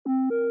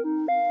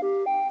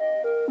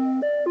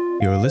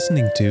You're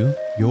listening to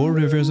Your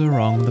Rivers Are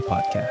Wrong, the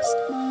podcast.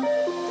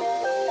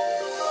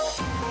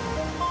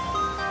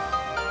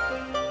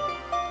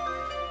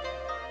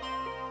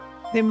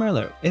 Hey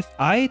Merlo, if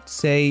I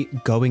say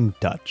going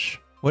Dutch,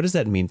 what does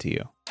that mean to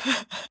you?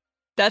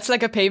 That's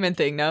like a payment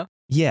thing, no?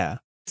 Yeah.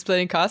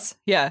 Splitting costs?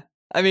 Yeah.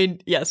 I mean,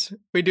 yes,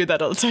 we do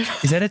that all the time.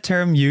 Is that a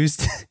term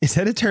used? Is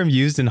that a term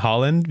used in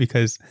Holland?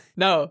 Because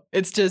no,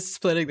 it's just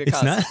splitting the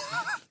costs. It's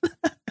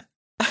not.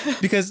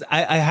 Because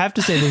I have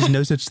to say there's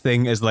no such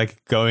thing as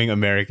like going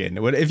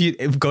American. What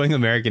if going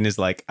American is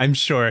like, I'm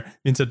sure,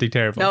 means something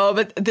terrible. No,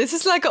 but this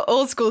is like an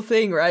old school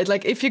thing, right?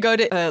 Like if you go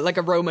to like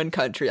a Roman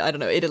country, I don't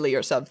know, Italy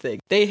or something,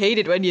 they hate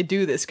it when you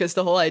do this because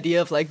the whole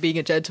idea of like being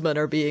a gentleman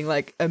or being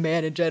like a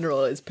man in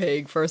general is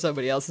paying for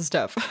somebody else's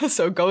stuff.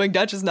 So going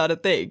Dutch is not a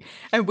thing.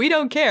 And we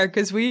don't care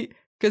because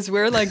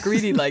we're like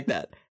greedy like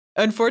that.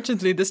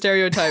 Unfortunately, the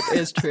stereotype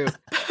is true.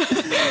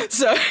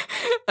 So,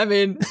 I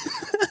mean...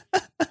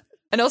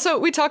 And also,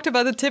 we talked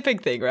about the tipping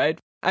thing, right?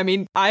 I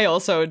mean, I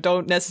also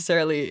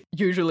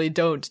usually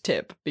don't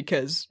tip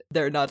because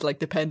they're not like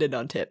dependent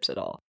on tips at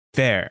all.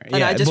 Fair.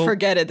 And I just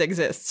forget it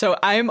exists. So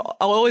I'm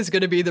always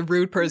going to be the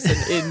rude person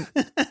in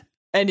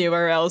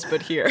anywhere else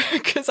but here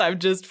because I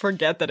just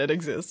forget that it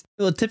exists.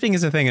 Well, tipping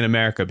is a thing in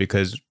America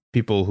because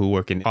people who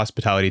work in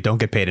hospitality don't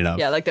get paid enough.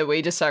 Yeah, like the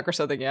wages suck or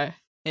something. Yeah.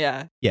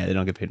 Yeah. Yeah, they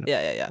don't get paid enough.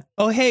 Yeah.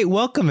 Oh, hey,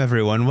 welcome,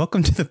 everyone.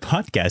 Welcome to the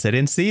podcast. I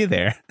didn't see you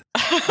there.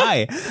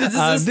 Hi. This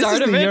is the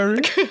start of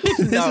it?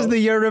 This is the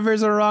Your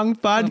Rivers Are Wrong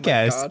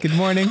podcast. Good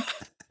morning.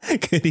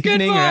 Good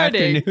evening or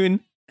afternoon.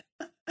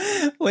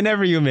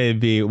 Whenever you may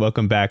be,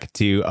 welcome back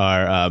to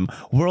our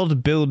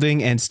world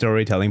building and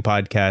storytelling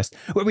podcast,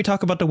 where we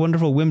talk about the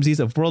wonderful whimsies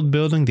of world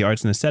building, the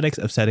arts and aesthetics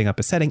of setting up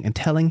a setting and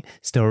telling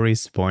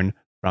stories born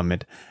from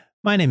it.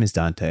 My name is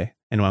Dante,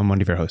 and I'm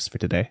one of your hosts for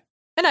today.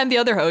 And I'm the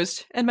other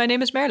host, and my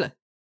name is Merle.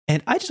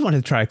 And I just wanted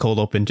to try cold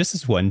open just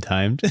this one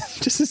time.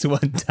 Just this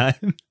one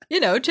time. You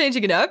know,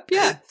 changing it up.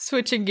 Yeah.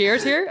 Switching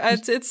gears here.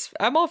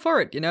 I'm all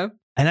for it, you know?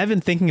 And I've been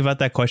thinking about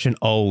that question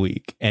all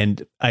week.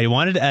 And I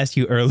wanted to ask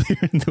you earlier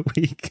in the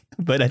week,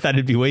 but I thought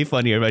it'd be way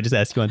funnier if I just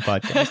asked you on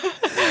podcast.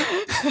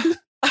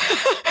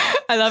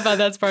 I love how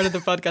that's part of the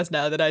podcast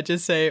now that I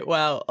just say,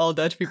 wow, all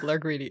Dutch people are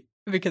greedy.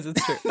 Because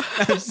it's true.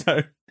 I'm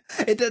sorry.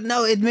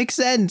 It makes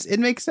sense. It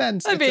makes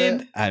sense. I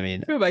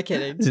mean, who am I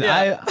kidding?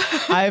 Yeah.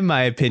 I have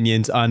my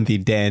opinions on the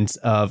dance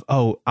of,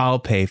 I'll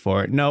pay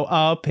for it. No,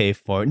 I'll pay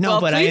for it. No,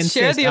 well, but I insist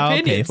share the I'll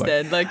opinions pay for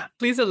it. then. Like,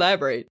 please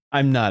elaborate.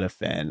 I'm not a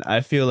fan.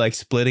 I feel like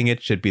splitting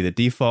it should be the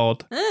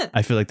default.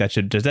 I feel like that's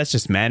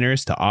just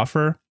manners to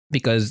offer,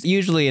 because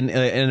usually in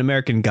an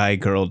American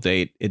guy-girl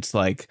date, it's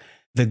like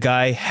the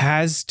guy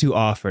has to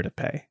offer to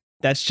pay.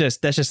 That's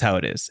just how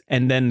it is.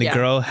 And then the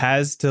girl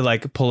has to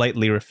like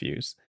politely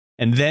refuse.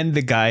 And then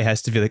the guy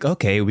has to be like,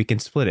 okay, we can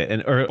split it,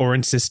 and or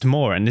insist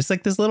more. And it's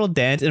like this little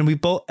dance, and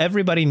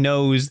everybody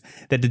knows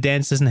that the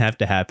dance doesn't have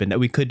to happen, that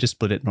we could just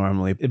split it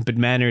normally. But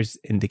manners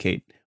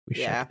indicate we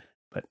should.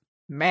 But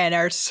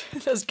manners,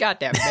 those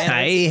goddamn manners.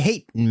 I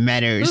hate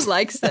manners. Who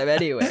likes them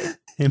anyway?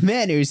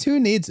 Manners, who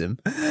needs them?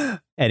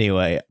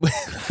 Anyway,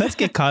 let's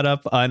get caught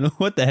up on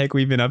what the heck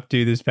we've been up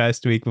to this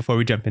past week before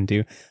we jump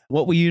into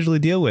what we usually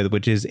deal with,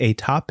 which is a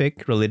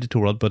topic related to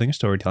world building or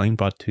storytelling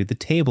brought to the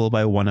table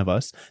by one of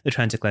us, the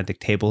transatlantic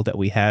table that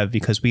we have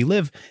because we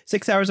live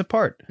 6 hours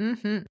apart.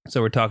 Mm-hmm.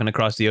 So we're talking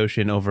across the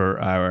ocean over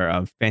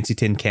our fancy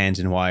tin cans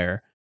and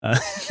wire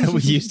that we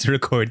used to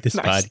record this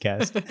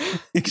podcast,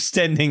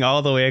 extending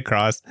all the way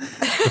across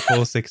the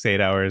full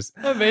 6-8 hours.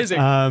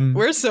 Amazing.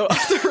 We're so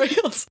off the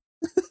rails.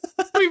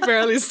 We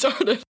barely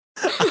started.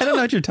 I don't know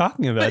what you're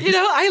talking about. But, you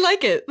know, I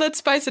like it. Let's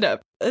spice it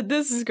up.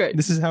 This is great.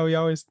 This is how we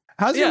always...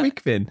 How's your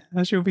week been?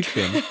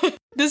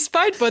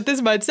 Despite what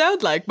this might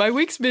sound like, my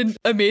week's been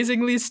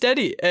amazingly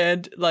steady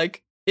and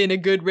like in a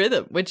good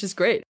rhythm, which is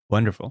great.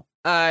 Wonderful.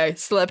 I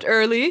slept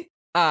early.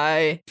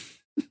 I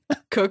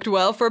cooked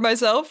well for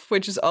myself,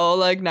 which is all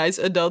like nice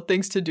adult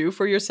things to do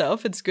for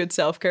yourself. It's good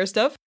self-care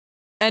stuff.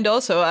 And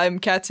also I'm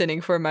cat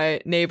sitting for my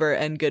neighbor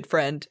and good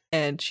friend,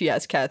 and she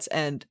has cats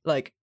and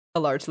like a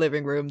large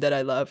living room that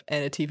I love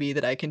and a TV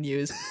that I can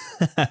use.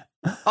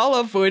 All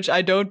of which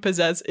I don't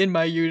possess in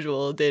my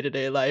usual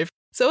day-to-day life.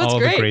 So it's all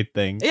the great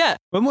things. Yeah.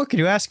 What more could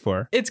you ask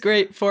for? It's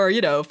great for, you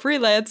know,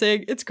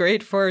 freelancing. It's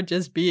great for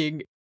just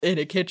being in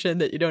a kitchen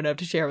that you don't have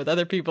to share with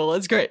other people.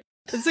 It's great.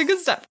 It's the good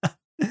stuff.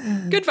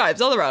 Good vibes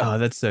all around. Oh,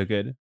 that's so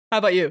good. How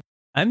about you?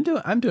 I'm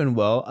doing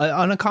well.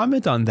 On a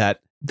comment on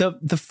that,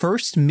 the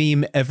first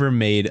meme ever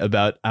made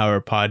about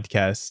our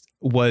podcast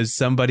was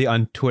somebody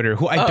on Twitter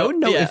who I don't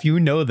know if you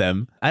know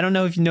them. I don't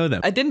know if you know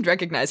them. I didn't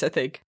recognize, I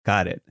think.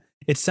 Got it.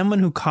 It's someone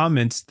who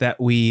comments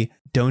that we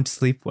don't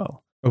sleep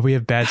well or we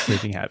have bad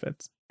sleeping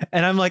habits.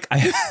 And I'm like, I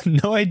have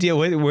no idea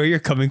where you're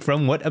coming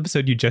from, what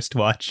episode you just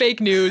watched.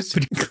 Fake news.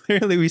 But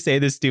clearly we say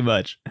this too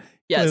much.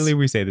 Yes. Clearly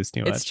we say this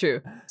too much. It's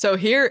true. So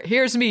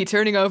here's me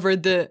turning over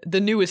the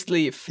newest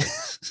leaf.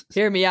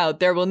 Hear me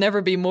out. There will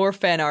never be more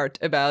fan art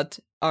about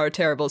our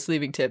terrible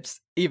sleeping tips,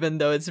 even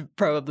though it's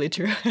probably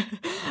true.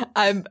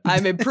 I'm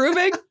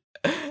improving,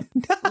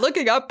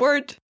 looking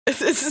upward.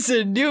 This is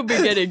a new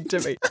beginning to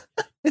me.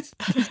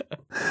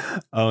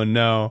 Oh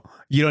no.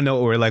 You don't know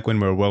what we're like when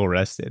we're well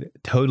rested.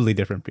 Totally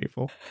different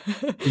people.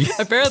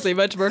 Apparently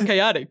much more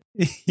chaotic.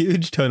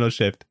 Huge tonal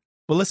shift.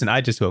 Well, listen,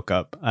 I just woke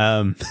up.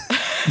 A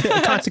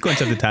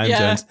consequence of the time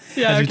zones,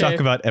 as we talk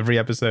about every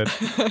episode.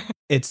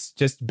 It's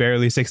just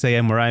barely 6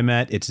 a.m. where I'm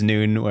at. It's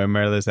noon where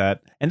Marilla's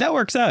at. And that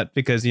works out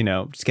because, you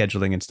know,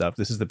 scheduling and stuff.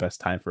 This is the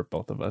best time for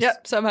both of us.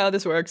 Yep, somehow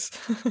this works.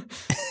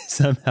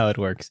 Somehow it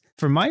works.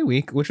 For my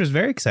week, which was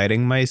very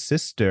exciting, my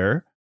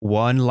sister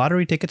won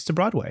lottery tickets to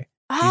Broadway.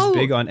 She's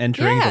big on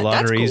entering the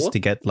lotteries to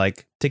get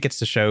like tickets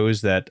to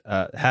shows that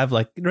have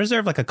like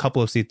reserve like a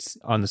couple of seats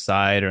on the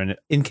side or in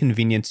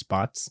inconvenient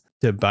spots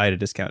to buy at a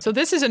discount. So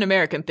this is an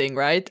American thing,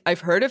 right?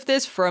 I've heard of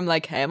this from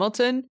like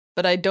Hamilton,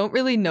 but I don't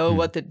really know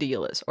what the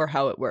deal is or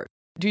how it works.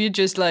 Do you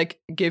just like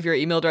give your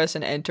email address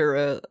and enter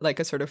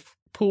a sort of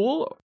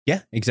pool?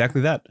 Yeah,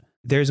 exactly that.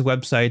 There's a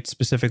website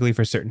specifically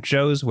for certain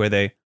shows where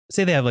they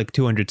say they have like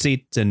 200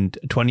 seats and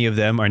 20 of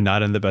them are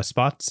not in the best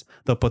spots.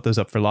 They'll put those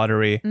up for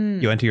lottery.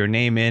 You enter your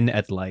name in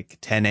at like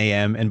 10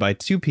 a.m. and by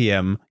 2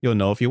 p.m. you'll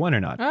know if you won or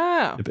not.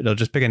 Oh. They'll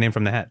just pick a name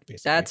from the hat,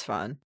 basically. That's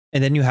fun.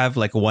 And then you have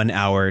like 1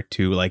 hour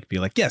to like be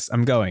like, yes,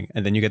 I'm going.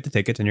 And then you get the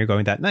tickets and you're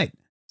going that night.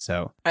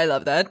 So I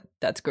love that.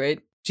 That's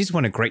great. She's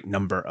won a great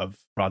number of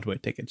Broadway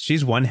tickets.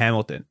 She's won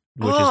Hamilton,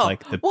 which is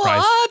like the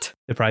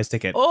prize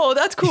ticket. Oh,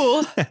 that's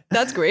cool.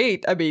 That's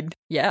great. I mean,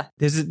 yeah.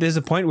 There's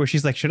a point where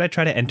she's like, should I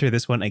try to enter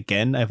this one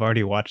again? I've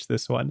already watched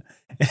this one.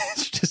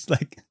 It's just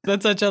like,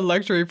 that's such a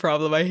luxury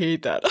problem. I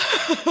hate that.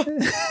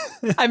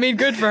 I mean,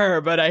 good for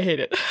her, but I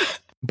hate it.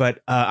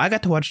 But I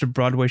got to watch the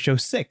Broadway show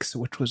 6,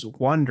 which was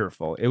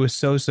wonderful. It was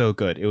so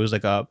good. It was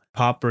like a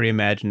pop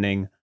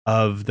reimagining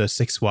of the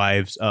 6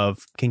 wives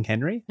of King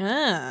Henry.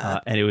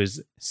 And it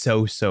was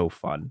so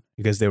fun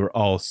because they were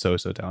all so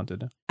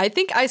talented. I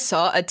think I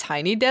saw a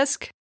Tiny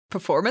Desk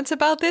performance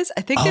about this.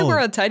 I think they were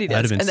on Tiny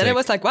Desk. And then I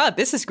was like, wow,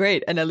 this is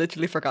great. And I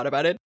literally forgot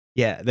about it.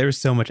 Yeah, there was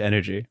so much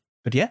energy.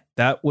 But yeah,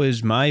 that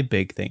was my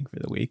big thing for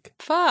the week.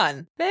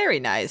 Fun. Very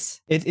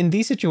nice. In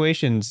these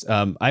situations,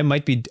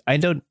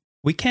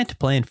 we can't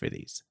plan for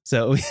these.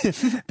 So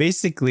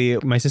basically,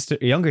 my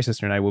younger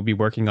sister and I will be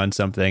working on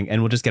something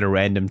and we'll just get a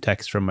random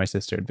text from my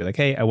sister and be like,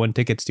 hey, I won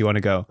tickets. Do you want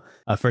to go?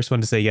 First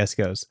one to say yes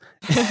goes.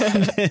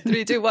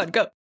 3, 2, 1,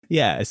 go.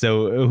 Yeah.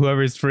 So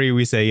whoever's free,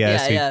 we say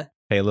yes. Yeah.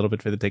 Pay a little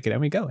bit for the ticket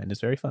and we go. And it's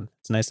very fun.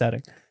 It's a nice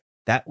outing.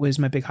 That was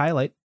my big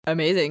highlight.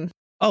 Amazing.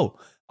 Oh,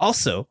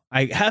 also,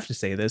 I have to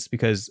say this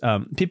because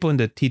people in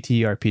the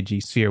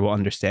TTRPG sphere will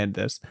understand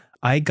this.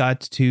 I got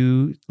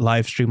to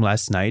live stream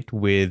last night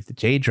with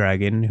Jay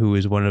Dragon, who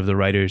is one of the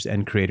writers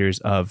and creators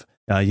of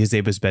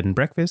Yazeba's Bed and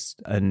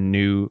Breakfast, not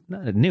new,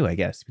 I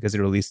guess, because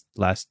it released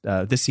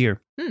this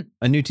year,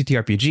 a new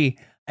TTRPG.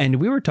 And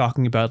we were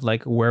talking about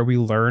like where we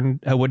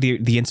learned, what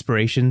the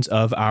inspirations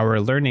of our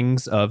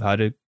learnings of how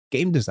to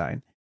game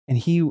design. And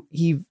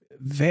he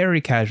very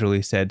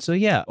casually said, so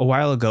yeah, a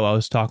while ago I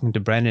was talking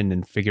to Brennan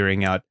and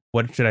figuring out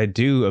what should I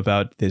do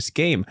about this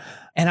game.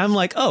 And I'm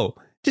like, oh,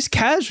 just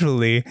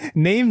casually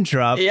name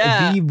drop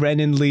the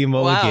Brennan Lee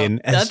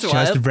Mulligan as just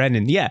wild.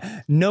 Brennan.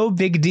 Yeah, no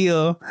big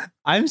deal.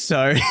 I'm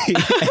sorry.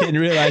 I didn't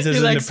realize I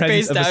was in the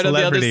presence of a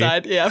celebrity. On the other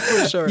side. Yeah,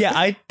 for sure. Yeah,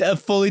 I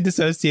fully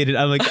dissociated.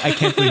 I'm like, I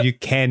can't believe you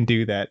can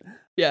do that.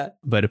 Yeah.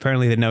 But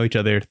apparently they know each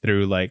other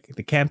through like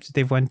the camps that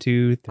they've went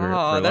to, through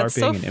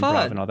LARPing and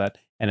improv and all that.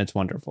 And it's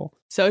wonderful.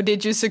 So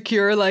did you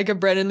secure like a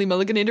Brennan Lee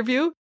Mulligan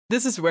interview?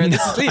 This is where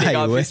this is leading,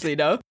 obviously,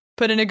 no?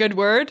 Put in a good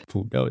word.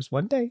 Who knows?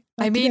 One day.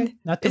 I mean,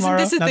 not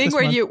tomorrow, isn't this a thing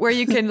where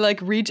you can like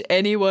reach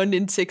anyone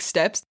in 6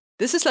 steps?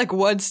 This is like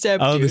 1 step.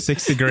 Oh, dude. The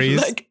 6 degrees.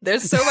 Like,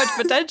 there's so much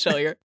potential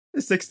here.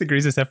 6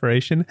 degrees of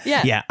separation.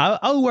 Yeah.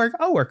 I'll work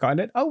on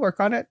it.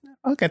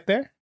 I'll get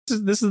there.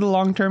 This is the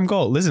long-term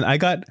goal. Listen, I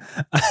got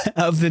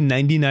of the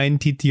 99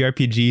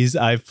 TTRPGs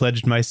I've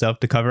pledged myself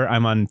to cover,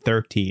 I'm on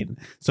 13.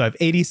 So I have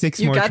 86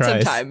 more tries. You got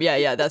some time.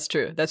 Yeah, that's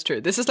true.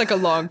 This is like a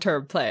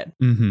long-term plan.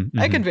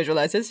 I can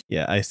visualize this.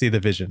 Yeah, I see the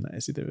vision.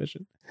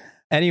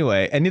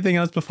 Anyway, anything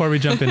else before we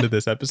jump into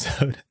this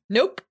episode?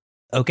 Nope.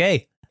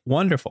 Okay,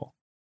 wonderful.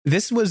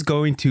 This was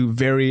going to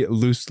very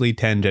loosely,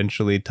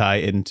 tangentially tie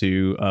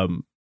into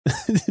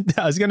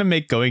I was going to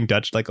make Going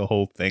Dutch like a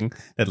whole thing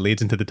that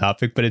leads into the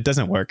topic, but it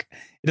doesn't work.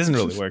 It doesn't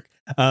really work.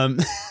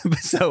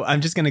 So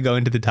I'm just going to go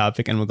into the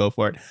topic and we'll go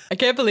for it. I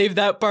can't believe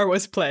that part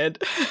was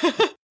planned.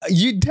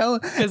 You don't.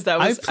 Because that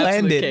was I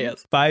planned it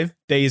chaos. 5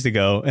 days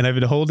ago and I've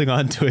been holding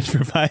on to it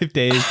for 5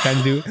 days trying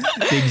to do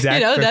the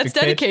exact that's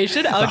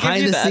dedication. I'll behind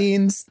give you the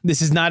scenes.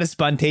 This is not a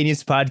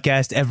spontaneous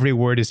podcast. Every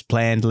word is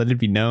planned. Let it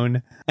be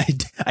known.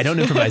 I don't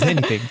improvise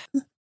anything.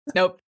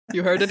 Nope.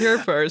 You heard it here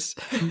first.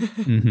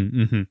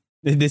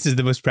 This is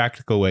the most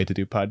practical way to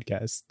do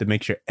podcasts, to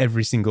make sure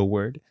every single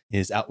word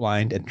is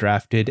outlined and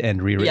drafted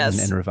and rewritten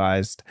and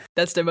revised.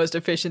 That's the most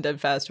efficient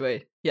and fast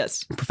way.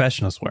 Yes.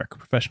 Professionals work.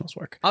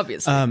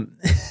 Obviously.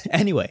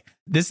 Anyway,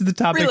 this is the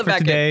topic for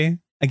today.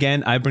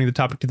 Again, I bring the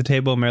topic to the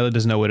table. Marla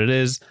doesn't know what it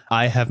is.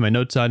 I have my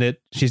notes on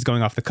it. She's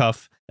going off the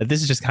cuff.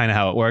 This is just kind of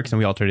how it works, and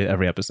we alter it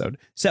every episode.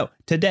 So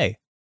today,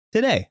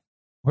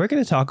 we're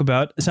going to talk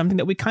about something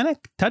that we kind of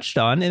touched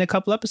on in a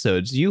couple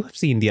episodes. You have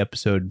seen the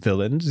episode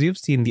Villains. You've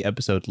seen the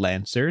episode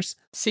Lancers.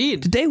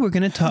 Today we're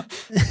going to talk.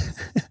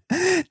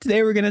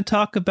 Today we're going to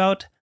talk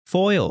about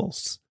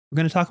foils. We're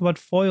going to talk about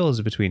foils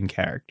between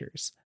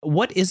characters.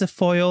 What is a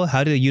foil?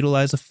 How to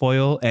utilize a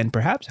foil, and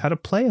perhaps how to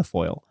play a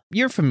foil.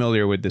 You're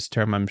familiar with this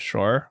term, I'm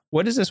sure.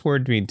 What does this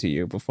word mean to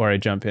you before I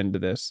jump into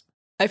this?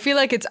 I feel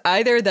like it's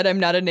either that I'm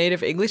not a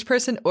native English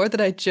person or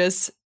that I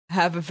just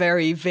have a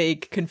very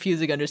vague,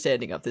 confusing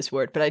understanding of this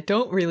word, but I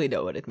don't really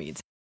know what it means.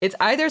 It's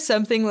either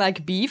something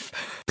like beef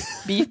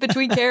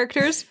between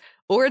characters,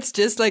 or it's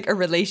just like a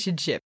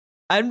relationship.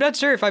 I'm not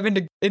sure if I'm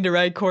in the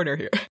right corner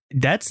here.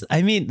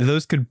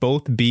 Those could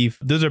both be,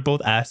 those are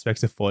both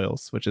aspects of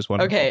foils, which is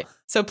wonderful. Okay,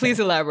 so please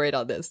elaborate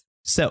on this.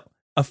 So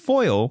a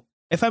foil,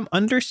 if I'm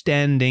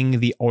understanding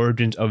the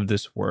origins of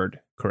this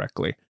word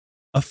correctly,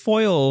 a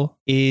foil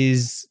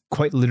is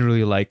quite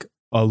literally like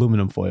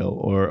aluminum foil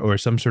or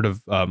some sort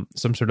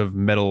of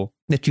metal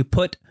that you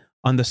put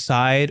on the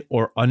side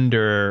or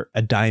under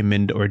a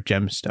diamond or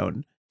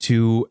gemstone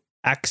to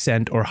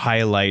accent or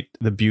highlight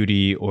the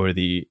beauty or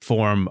the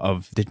form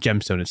of the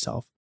gemstone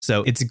itself.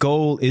 So its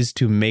goal is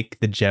to make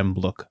the gem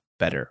look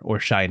better or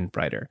shine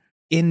brighter.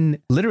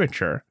 In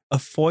literature, a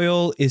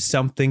foil is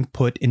something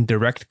put in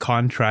direct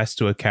contrast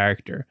to a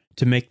character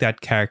to make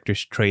that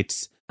character's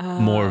traits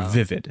more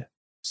vivid.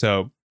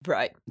 So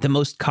right. The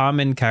most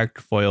common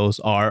character foils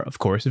are, of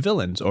course,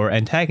 villains or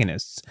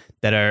antagonists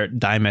that are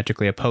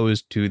diametrically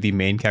opposed to the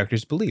main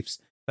character's beliefs.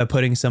 By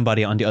putting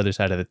somebody on the other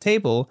side of the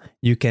table,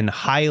 you can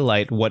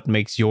highlight what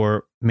makes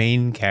your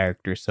main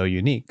character so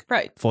unique.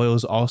 Right.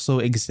 Foils also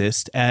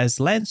exist as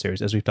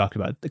lancers, as we've talked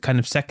about, the kind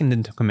of second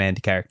in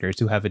command characters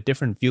who have a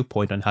different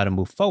viewpoint on how to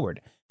move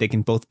forward. They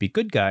can both be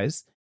good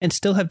guys and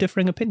still have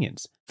differing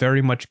opinions.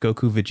 Very much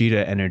Goku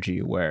Vegeta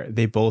energy, where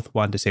they both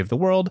want to save the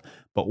world,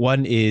 but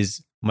one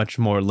is much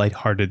more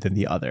lighthearted than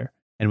the other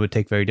and would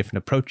take very different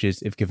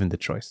approaches if given the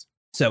choice.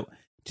 So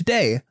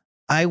today,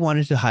 I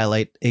wanted to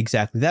highlight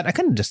exactly that. I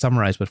kind of just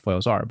summarized what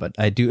foils are, but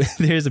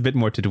there's a bit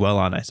more to dwell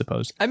on, I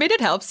suppose. I mean,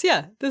 it helps.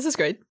 Yeah, this is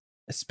great.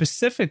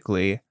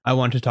 Specifically, I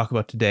want to talk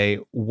about today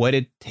what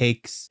it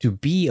takes to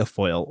be a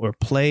foil or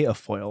play a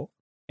foil.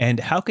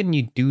 And how can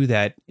you do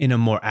that in a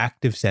more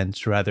active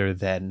sense rather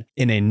than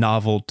in a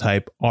novel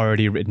type,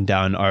 already written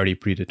down, already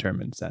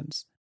predetermined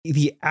sense?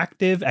 The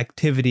active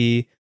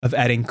activity of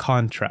adding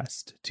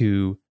contrast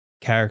to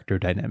character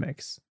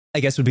dynamics, I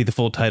guess, would be the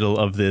full title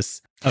of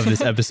this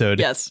episode.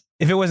 Yes.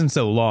 If it wasn't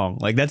so long,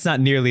 like that's not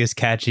nearly as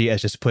catchy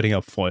as just putting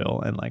up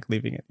foil and like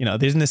leaving it.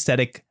 There's an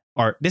aesthetic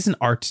art. There's an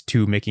art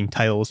to making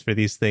titles for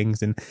these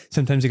things. And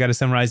sometimes you got to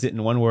summarize it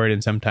in one word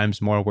and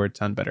sometimes more words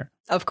sound better.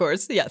 Of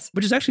course. Yes.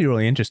 Which is actually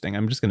really interesting.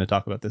 I'm just going to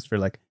talk about this for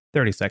like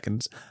 30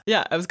 seconds.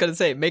 Yeah, I was going to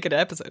say, make it an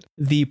episode.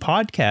 The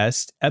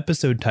podcast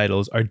episode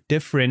titles are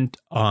different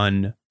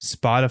on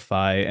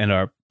Spotify and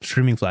our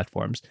streaming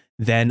platforms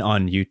than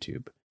on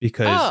YouTube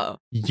because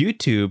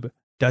YouTube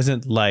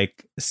doesn't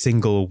like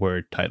single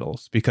word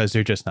titles because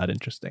they're just not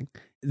interesting.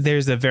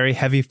 There's a very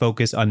heavy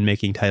focus on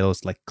making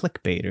titles like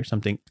clickbait or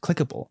something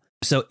clickable.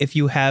 So if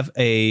you have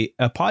a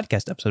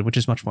podcast episode, which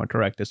is much more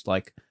direct, it's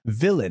like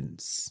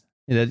villains.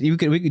 We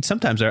could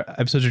sometimes our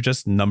episodes are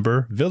just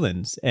number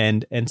villains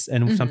and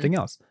something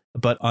else.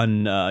 But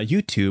on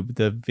YouTube,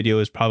 the video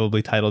is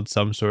probably titled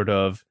some sort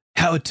of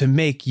how to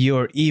make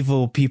your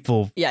evil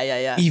people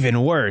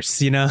even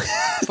worse,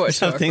 For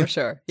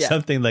sure. Yeah.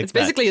 Something like that. It's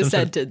basically a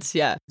sentence,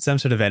 Some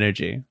sort of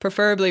energy.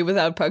 Preferably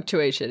without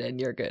punctuation, and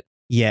you're good.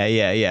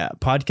 Yeah.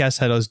 Podcast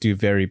titles do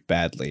very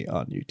badly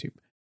on YouTube.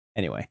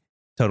 Anyway,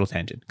 total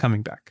tangent.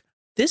 Coming back.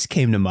 This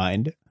came to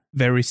mind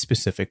very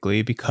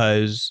specifically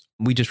because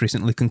we just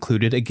recently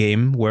concluded a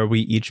game where we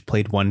each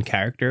played one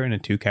character in a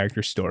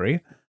 2-character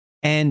story.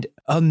 And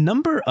a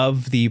number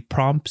of the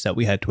prompts that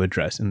we had to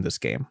address in this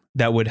game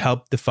that would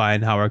help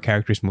define how our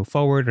characters move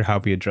forward or how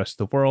we address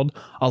the world,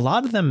 a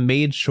lot of them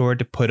made sure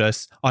to put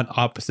us on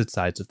opposite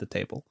sides of the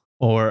table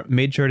or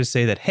made sure to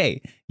say that,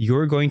 hey,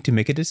 you're going to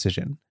make a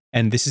decision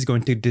and this is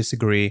going to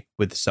disagree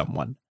with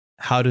someone.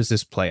 How does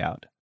this play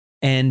out?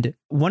 And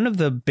one of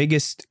the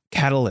biggest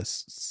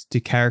catalysts to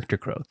character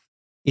growth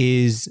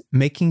is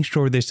making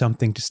sure there's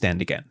something to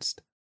stand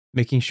against,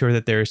 making sure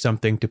that there is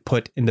something to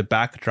put in the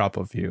backdrop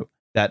of you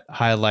that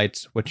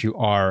highlights what you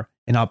are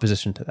in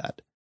opposition to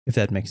that, if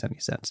that makes any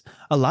sense.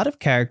 A lot of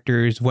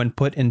characters, when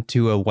put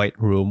into a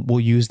white room, will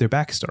use their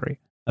backstory,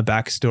 a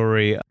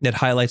backstory that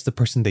highlights the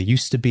person they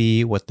used to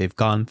be, what they've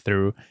gone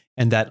through,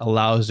 and that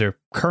allows their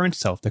current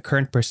self, their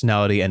current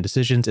personality and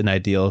decisions and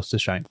ideals to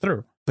shine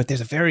through. But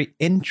there's a very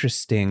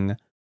interesting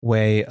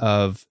way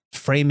of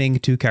framing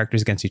 2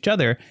 characters against each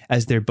other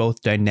as they're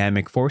both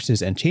dynamic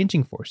forces and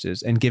changing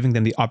forces and giving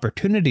them the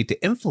opportunity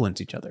to influence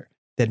each other.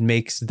 That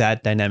makes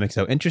that dynamic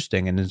so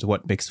interesting and is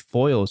what makes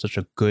foil such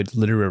a good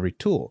literary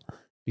tool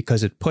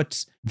because it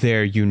puts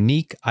their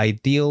unique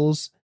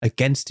ideals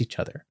against each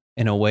other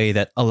in a way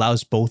that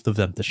allows both of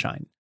them to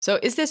shine. So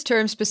is this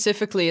term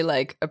specifically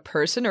like a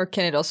person, or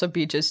can it also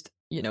be just,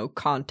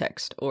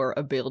 context or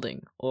a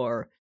building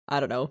or, I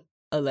don't know,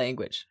 a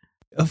language?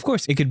 Of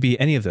course, it could be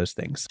any of those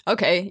things.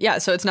 Okay, yeah,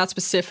 so it's not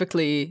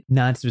specifically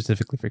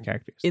for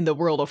characters. in the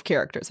world of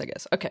characters, I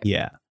guess. Okay.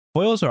 Yeah.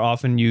 Foils are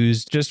often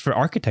used just for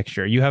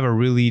architecture. You have a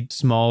really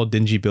small,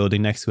 dingy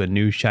building next to a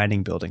new,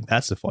 shining building.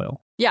 That's a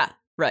foil. Yeah,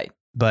 right.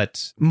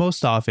 But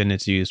most often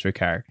it's used for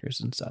characters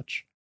and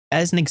such.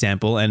 As an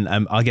example, and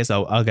I guess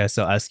I'll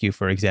ask you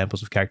for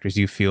examples of characters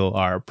you feel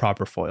are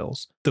proper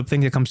foils. The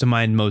thing that comes to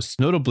mind most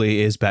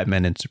notably is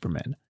Batman and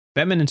Superman.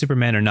 Batman and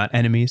Superman are not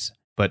enemies,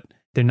 but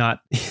they're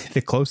not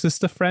the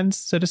closest of friends,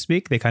 so to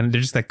speak. They're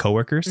just like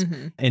coworkers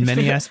in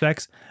many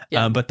aspects.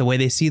 Yeah. But the way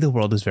they see the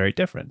world is very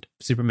different.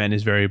 Superman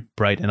is very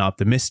bright and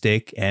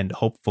optimistic and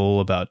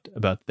hopeful about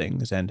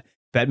things. And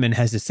Batman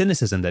has the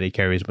cynicism that he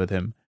carries with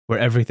him, where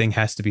everything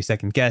has to be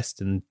second guessed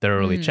and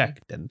thoroughly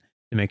checked and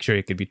to make sure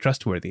it could be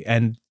trustworthy.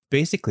 And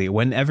basically,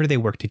 whenever they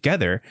work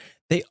together,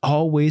 they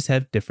always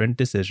have different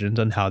decisions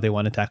on how they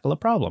want to tackle a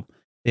problem.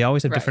 They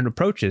always have different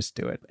approaches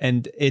to it.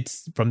 And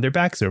it's from their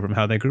backstory, from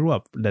how they grew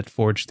up, that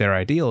forged their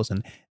ideals.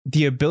 And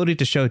the ability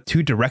to show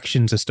two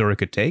directions a story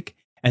could take,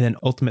 and then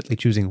ultimately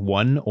choosing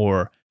one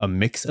or a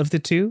mix of the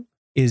two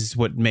is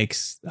what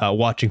makes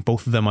watching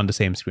both of them on the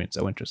same screen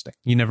so interesting.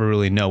 You never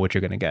really know what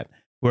you're going to get.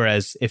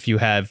 Whereas if you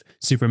have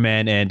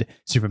Superman and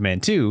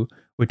Superman 2,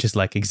 which is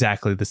like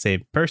exactly the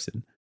same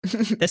person,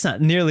 that's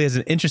not nearly as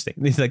interesting.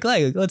 He's like,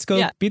 let's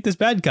go beat this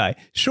bad guy.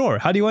 Sure.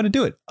 How do you want to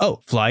do it?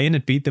 Oh, fly in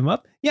and beat them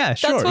up? Yeah,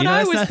 sure. That's what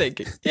I was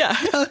thinking. Yeah.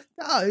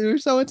 Oh, you're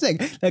so insane.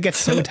 That gets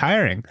so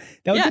tiring.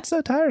 That would get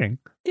so tiring.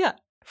 Yeah,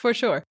 for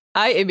sure.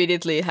 I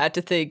immediately had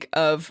to think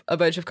of a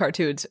bunch of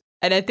cartoons.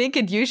 And I think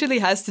it usually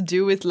has to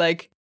do with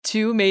like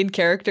two main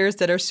characters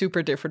that are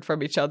super different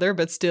from each other,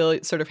 but still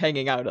sort of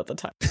hanging out all the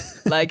time.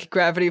 Like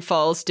Gravity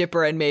Falls,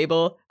 Dipper and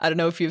Mabel. I don't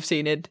know if you've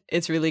seen it.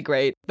 It's really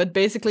great. But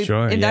basically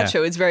that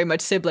show, it's very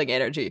much sibling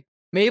energy.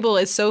 Mabel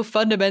is so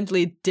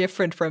fundamentally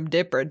different from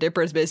Dipper.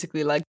 Dipper is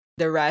basically like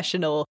the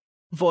rational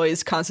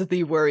voice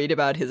constantly worried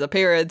about his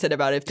appearance and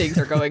about if things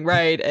are going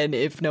right and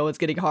if no one's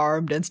getting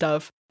harmed and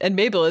stuff. And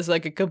Mabel is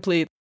like a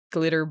complete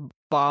glitter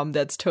bomb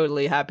that's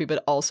totally happy,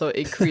 but also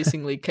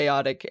increasingly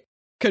chaotic,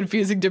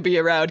 confusing to be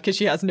around because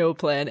she has no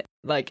plan,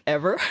 like,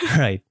 ever.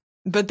 Right.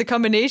 But the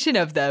combination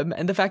of them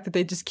and the fact that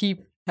they just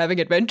keep having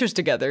adventures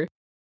together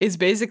is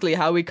basically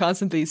how we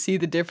constantly see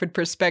the different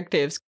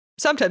perspectives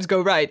sometimes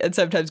go right and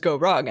sometimes go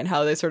wrong and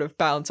how they sort of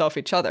bounce off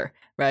each other,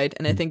 right?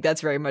 And I think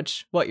that's very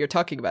much what you're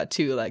talking about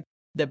too, like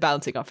the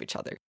bouncing off each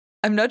other.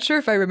 I'm not sure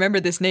if I remember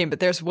this name, but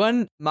there's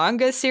one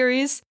manga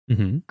series,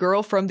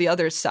 Girl from the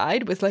Other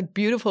Side, with like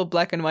beautiful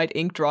black and white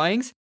ink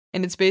drawings.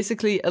 And it's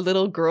basically a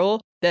little girl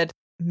that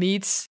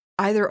meets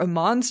either a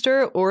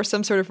monster or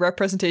some sort of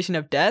representation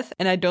of death,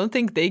 and I don't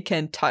think they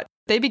can touch.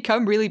 They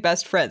become really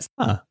best friends.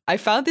 I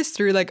found this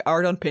through like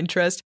art on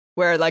Pinterest,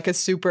 where like a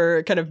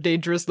super kind of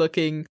dangerous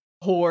looking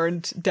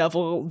horned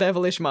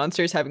devilish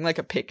monster is having like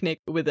a picnic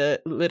with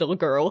a little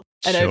girl,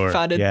 and I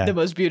found it the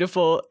most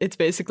beautiful. It's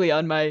basically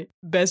on my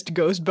best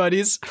ghost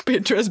buddies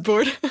Pinterest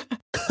board.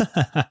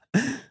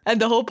 And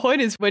the whole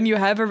point is when you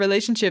have a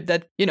relationship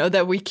that, you know,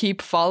 that we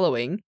keep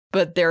following,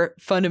 but they're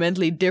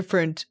fundamentally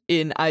different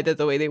in either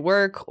the way they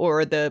work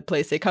or the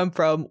place they come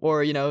from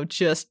or, you know,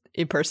 just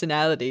in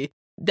personality,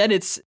 then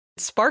it's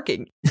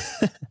sparking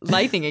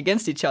lightning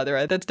against each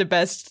other. That's the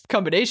best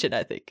combination,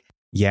 I think.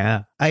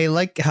 Yeah, I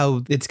like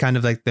how it's kind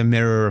of like the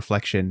mirror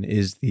reflection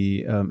is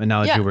the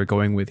analogy we're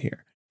going with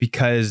here.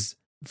 Because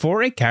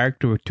for a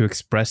character to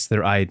express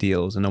their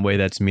ideals in a way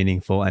that's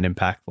meaningful and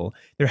impactful,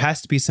 there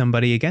has to be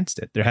somebody against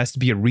it. There has to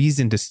be a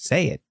reason to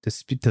say it,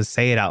 to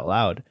say it out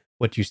loud,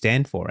 what you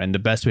stand for. And the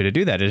best way to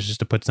do that is just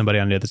to put somebody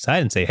on the other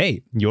side and say,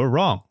 hey, you're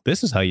wrong.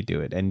 This is how you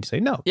do it. And you say,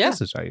 no, this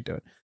is how you do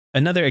it.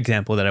 Another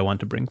example that I want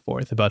to bring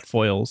forth about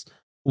foils,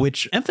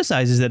 which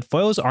emphasizes that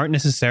foils aren't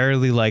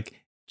necessarily like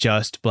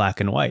just black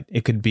and white.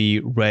 It could be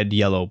red,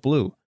 yellow,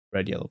 blue.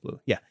 Red, yellow, blue.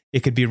 Yeah.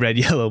 It could be red,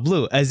 yellow,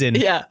 blue, as in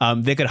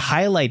they could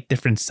highlight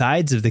different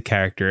sides of the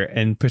character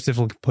and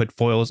specifically put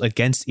foils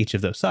against each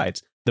of those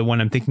sides. The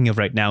one I'm thinking of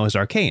right now is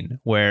Arcane,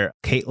 where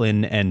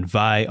Caitlin and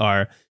Vi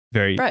are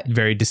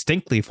very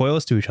distinctly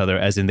foils to each other,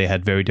 as in they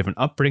had very different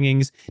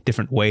upbringings,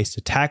 different ways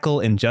to tackle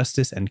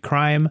injustice and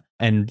crime,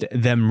 and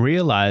them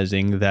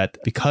realizing that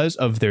because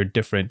of their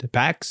different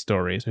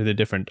backstories or their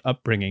different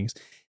upbringings,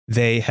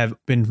 they have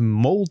been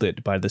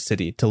molded by the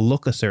city to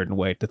look a certain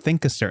way, to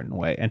think a certain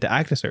way, and to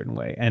act a certain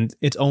way. And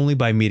it's only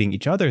by meeting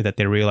each other that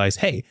they realize,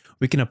 hey,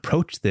 we can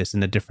approach this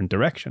in a different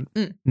direction.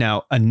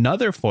 Now,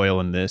 another foil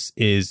in this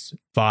is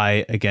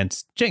Vi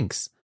against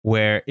Jinx,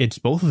 where it's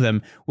both of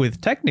them with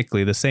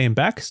technically the same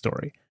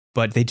backstory,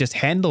 but they just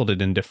handled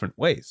it in different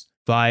ways.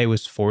 Vi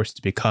was forced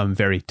to become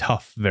very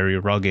tough, very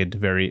rugged,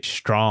 very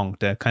strong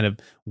to kind of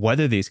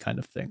weather these kind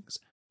of things.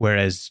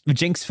 Whereas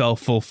Jinx fell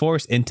full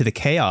force into the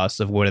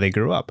chaos of where they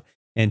grew up,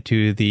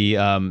 into the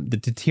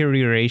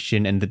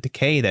deterioration and the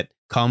decay that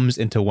comes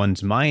into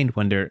one's mind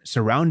when they're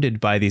surrounded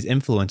by these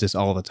influences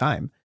all the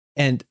time.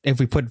 And if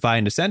we put Vi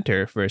in the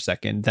center for a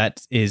second,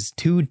 that is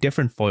two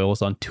different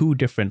foils on two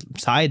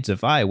different sides of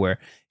Vi, where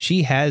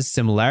she has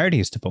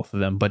similarities to both of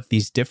them, but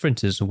these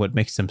differences are what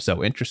makes them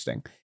so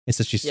interesting. And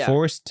so she's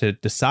forced to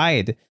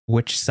decide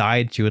which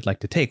side she would like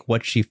to take,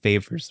 what she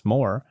favors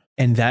more.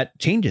 And that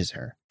changes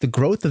her. The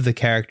growth of the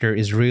character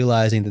is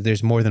realizing that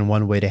there's more than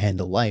one way to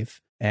handle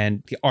life.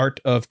 And the art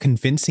of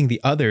convincing the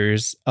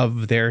others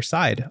of their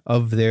side,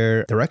 of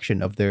their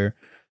direction, of their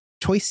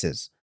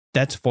choices.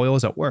 That's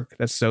foils at work.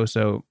 That's so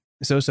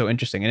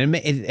interesting. And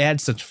it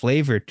adds such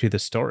flavor to the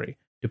story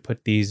to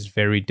put these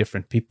very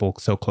different people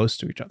so close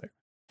to each other.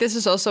 This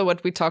is also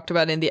what we talked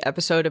about in the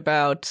episode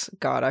about,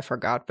 God, I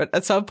forgot, but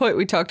at some point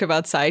we talked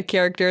about side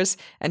characters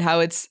and how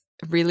it's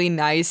really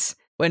nice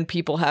when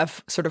people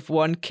have sort of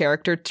one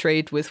character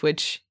trait with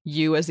which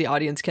you as the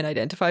audience can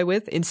identify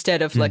with,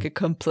 instead of like a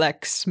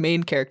complex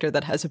main character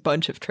that has a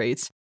bunch of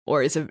traits,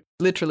 or is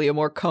literally a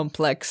more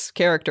complex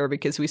character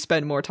because we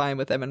spend more time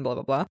with them and blah,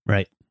 blah, blah.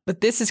 Right.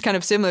 But this is kind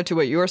of similar to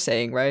what you're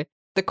saying, right?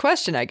 The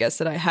question, I guess,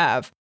 that I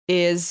have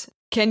is,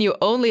 can you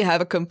only have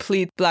a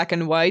complete black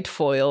and white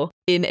foil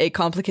in a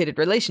complicated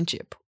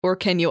relationship? Or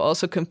can you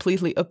also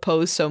completely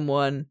oppose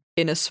someone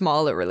in a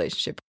smaller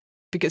relationship?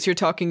 Because you're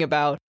talking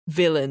about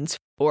villains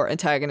or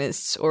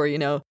antagonists or,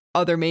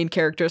 other main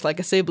characters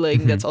like a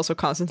sibling that's also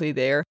constantly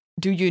there.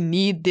 Do you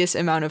need this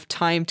amount of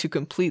time to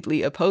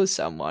completely oppose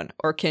someone?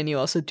 Or can you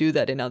also do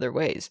that in other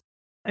ways?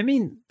 I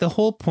mean, the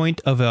whole point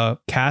of a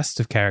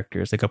cast of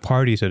characters, like a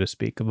party, so to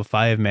speak, of a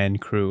 5-man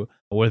crew,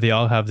 where they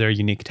all have their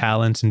unique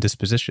talents and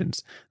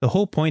dispositions. The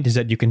whole point is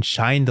that you can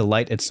shine the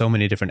light at so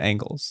many different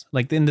angles.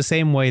 Like in the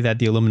same way that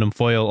the aluminum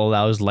foil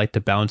allows light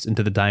to bounce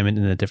into the diamond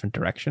in a different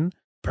direction.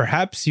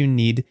 Perhaps you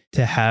need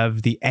to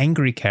have the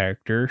angry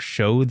character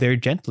show their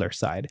gentler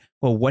side.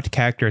 Well, what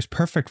character is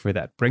perfect for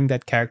that? Bring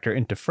that character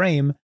into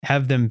frame,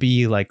 have them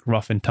be like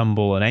rough and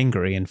tumble and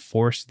angry, and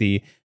force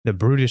the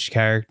brutish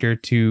character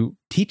to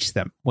teach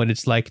them what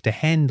it's like to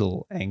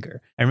handle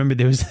anger. I remember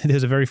there was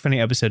a very funny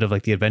episode of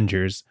like the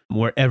Avengers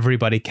where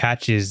everybody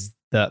catches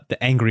the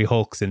angry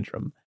Hulk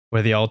syndrome,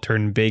 where they all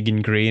turn big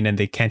and green and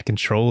they can't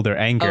control their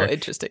anger. Oh,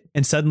 interesting.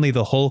 And suddenly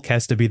the Hulk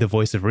has to be the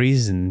voice of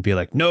reason and be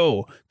like,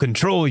 no,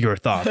 control your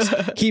thoughts,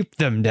 keep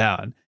them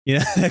down.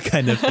 That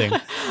kind of thing.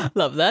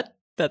 Love that.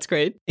 That's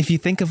great. If you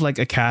think of like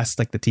a cast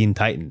like the Teen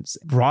Titans,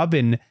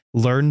 Robin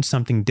learned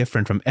something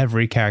different from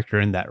every character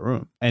in that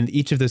room. And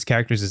each of those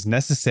characters is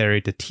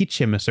necessary to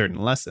teach him a certain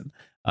lesson.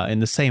 In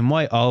the same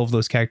way, all of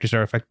those characters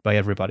are affected by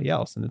everybody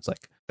else. And it's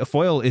like a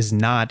foil is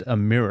not a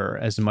mirror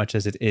as much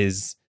as it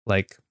is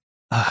like,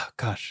 I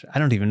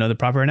don't even know the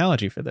proper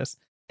analogy for this.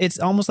 It's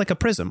almost like a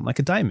prism, like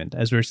a diamond,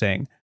 as we were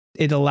saying.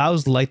 It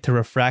allows light to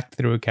refract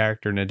through a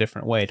character in a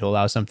different way to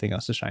allow something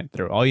else to shine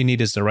through. All you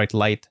need is the right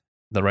light,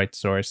 the right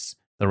source,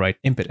 the right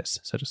impetus,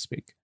 so to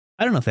speak.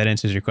 I don't know if that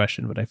answers your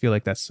question, but I feel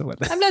like that's what.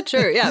 I'm not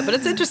sure. Yeah, but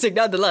it's interesting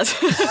nonetheless.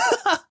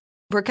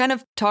 We're kind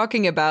of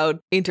talking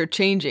about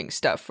interchanging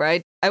stuff,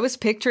 right? I was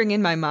picturing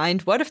in my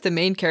mind, what if the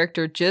main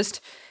character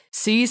just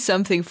sees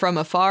something from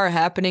afar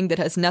happening that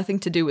has nothing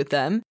to do with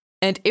them?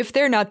 And if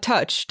they're not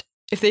touched,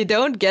 if they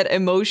don't get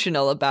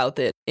emotional about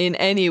it in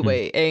any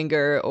way,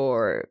 anger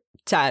or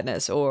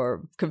sadness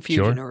or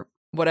confusion or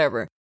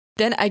whatever,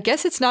 then I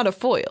guess it's not a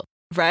foil,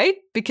 right?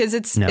 Because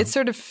it's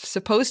sort of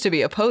supposed to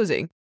be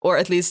opposing, or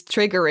at least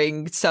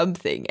triggering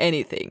something,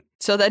 anything.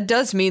 So that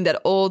does mean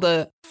that all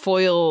the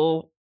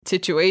foil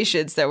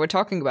situations that we're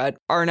talking about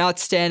are not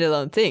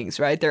standalone things,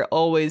 right? They're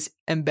always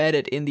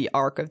embedded in the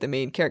arc of the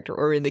main character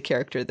or in the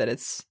character that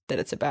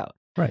it's about.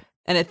 Right.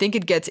 And I think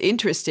it gets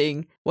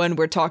interesting when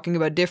we're talking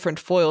about different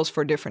foils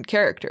for different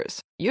characters.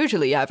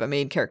 Usually you have a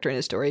main character in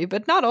a story,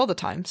 but not all the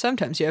time.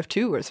 Sometimes you have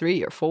 2 or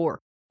 3 or 4,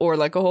 or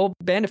like a whole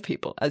band of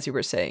people, as you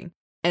were saying.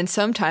 And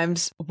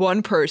sometimes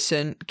one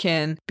person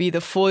can be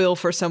the foil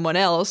for someone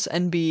else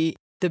and be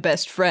the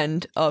best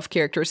friend of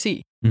character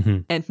C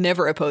and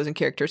never opposing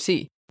character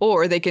C.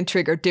 Or they can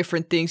trigger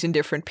different things in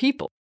different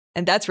people.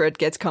 And that's where it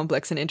gets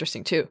complex and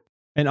interesting too.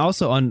 And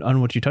also on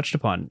what you touched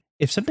upon,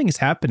 if something is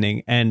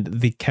happening and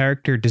the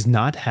character does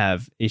not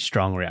have a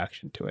strong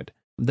reaction to it,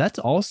 that's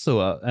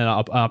also an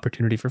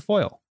opportunity for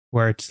foil,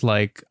 where it's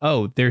like,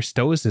 oh, their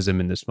stoicism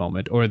in this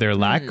moment or their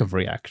lack of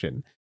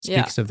reaction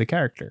speaks of the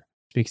character,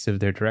 speaks of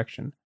their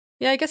direction.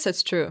 Yeah, I guess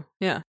that's true.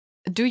 Yeah.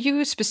 Do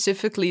you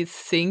specifically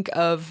think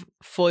of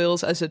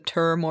foils as a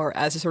term or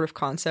as a sort of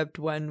concept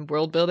when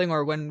world building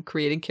or when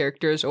creating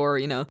characters or,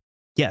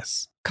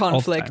 Yes.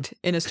 conflict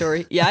in a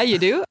story? Yeah, you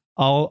do?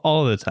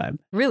 All the time.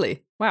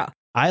 Really? Wow.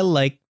 I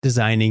like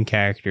designing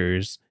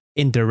characters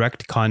in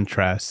direct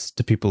contrast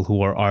to people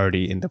who are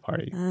already in the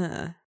party.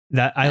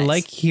 I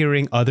like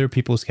hearing other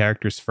people's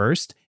characters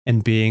first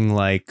and being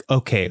like,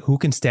 okay, who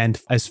can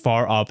stand as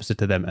far opposite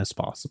to them as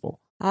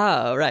possible?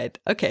 Oh, right.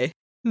 Okay.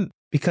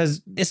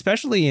 Because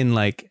especially in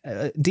like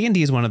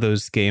D&D is one of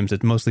those games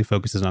that mostly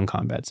focuses on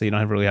combat. So you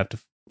don't really have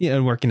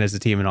to, working as a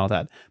team and all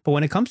that. But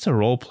when it comes to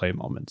role play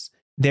moments,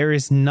 there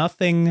is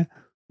nothing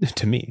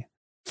to me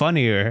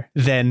funnier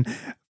than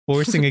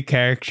forcing a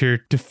character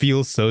to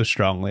feel so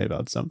strongly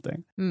about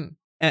something.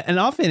 And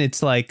often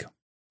it's like,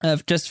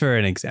 just for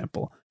an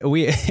example,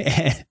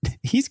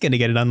 He's going to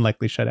get an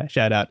unlikely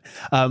shout out.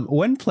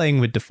 When playing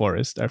with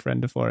DeForest, our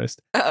friend DeForest.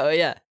 Oh,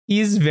 yeah.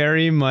 He's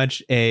very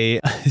much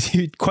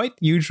quite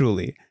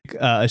usually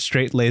a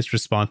straight-laced,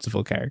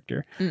 responsible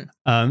character.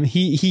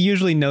 He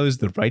usually knows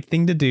the right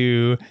thing to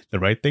do, the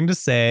right thing to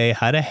say,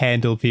 how to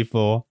handle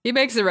people. He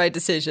makes the right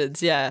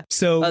decisions, yeah.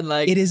 So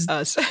unlike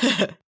us.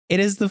 It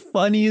is the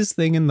funniest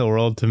thing in the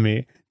world to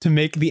me to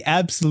make the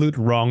absolute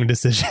wrong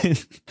decision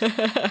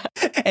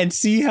and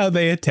see how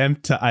they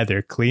attempt to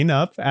either clean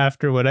up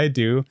after what I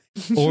do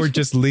or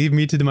just leave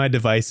me to my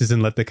devices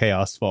and let the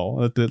chaos fall,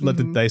 let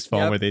the dice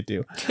fall where they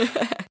do.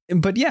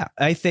 But yeah,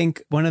 I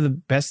think one of the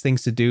best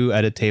things to do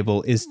at a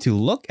table is to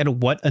look at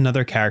what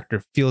another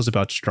character feels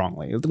about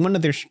strongly, one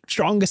of their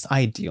strongest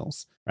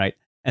ideals, right?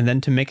 And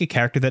then to make a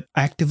character that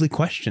actively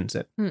questions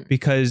it.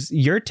 Because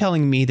you're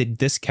telling me that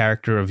this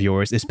character of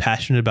yours is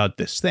passionate about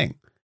this thing.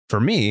 For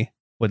me,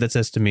 what that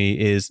says to me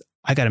is,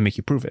 I got to make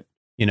you prove it.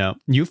 You know,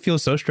 you feel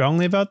so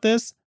strongly about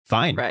this?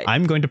 Fine. Right.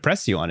 I'm going to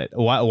press you on it.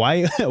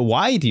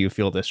 Why do you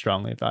feel this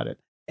strongly about it?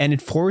 And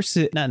it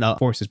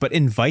but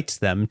invites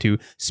them to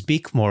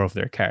speak more of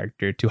their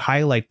character, to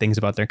highlight things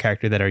about their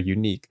character that are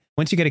unique.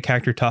 Once you get a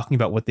character talking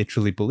about what they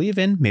truly believe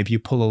in, maybe you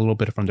pull a little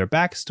bit from their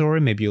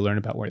backstory, maybe you learn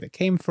about where they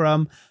came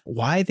from,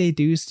 why they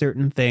do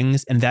certain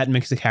things, and that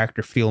makes the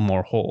character feel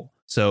more whole.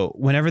 So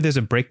whenever there's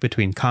a break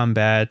between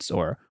combats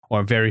or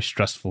very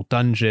stressful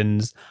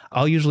dungeons,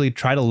 I'll usually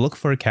try to look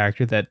for a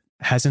character that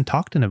hasn't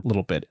talked in a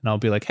little bit. And I'll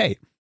be like, hey,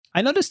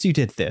 I noticed you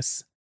did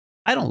this.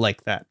 I don't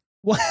like that.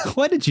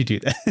 Why did you do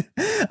that?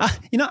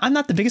 I'm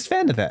not the biggest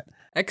fan of that.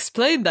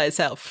 Explain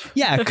thyself.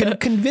 Yeah,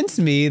 convince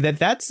me that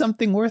that's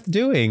something worth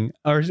doing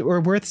or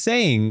worth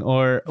saying,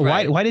 or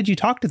right. why did you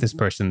talk to this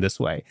person this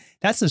way?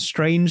 That's a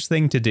strange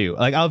thing to do.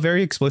 Like, I'll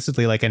very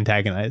explicitly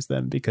antagonize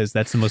them because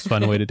that's the most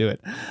fun way to do it.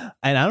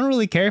 And I don't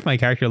really care if my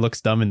character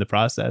looks dumb in the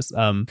process.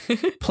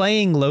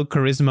 Playing low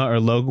charisma or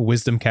low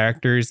wisdom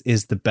characters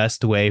is the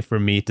best way for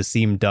me to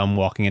seem dumb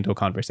walking into a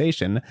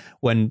conversation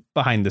when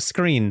behind the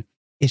screen,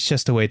 it's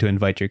just a way to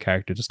invite your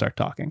character to start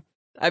talking.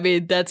 I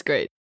mean, that's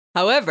great.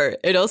 However,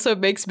 it also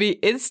makes me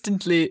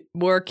instantly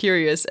more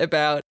curious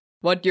about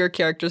what your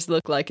characters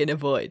look like in a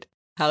void,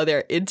 how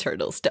their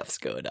internal stuff's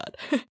going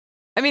on.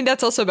 I mean,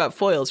 that's also about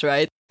foils,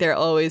 right? They're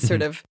always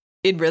sort of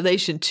in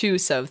relation to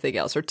something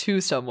else or to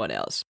someone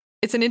else.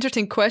 It's an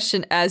interesting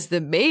question as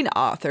the main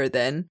author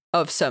then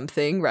of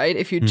something, right?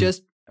 If you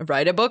just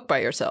write a book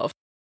by yourself,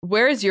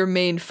 where is your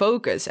main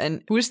focus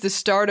and who's the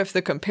start of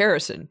the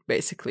comparison,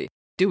 basically?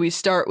 Do we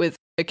start with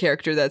a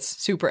character that's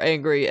super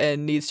angry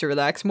and needs to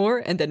relax more,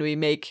 and then we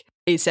make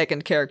a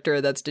second character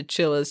that's the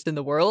chillest in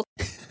the world?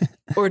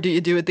 Or do you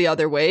do it the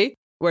other way,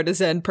 where the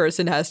Zen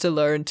person has to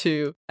learn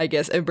to, I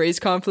guess, embrace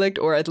conflict,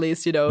 or at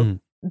least,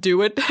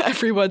 do it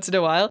every once in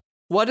a while?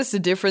 What does the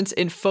difference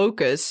in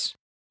focus,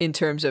 in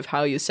terms of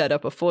how you set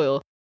up a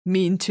foil,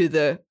 mean to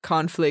the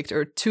conflict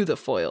or to the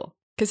foil?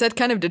 Because that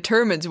kind of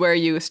determines where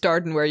you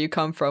start and where you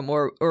come from,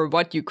 or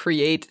what you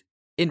create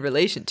in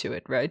relation to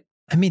it, right?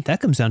 I mean,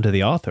 that comes down to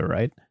the author,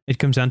 right? It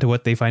comes down to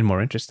what they find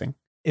more interesting.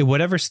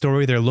 Whatever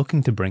story they're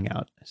looking to bring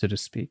out, so to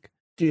speak.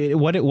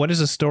 What is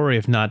a story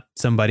if not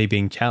somebody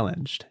being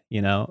challenged?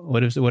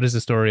 What is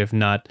a story if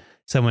not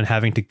someone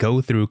having to go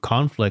through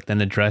conflict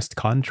and address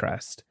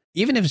contrast?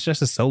 Even if it's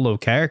just a solo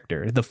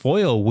character, the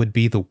foil would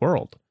be the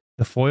world.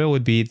 The foil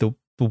would be the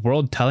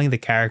world telling the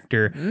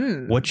character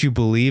what you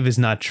believe is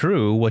not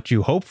true, what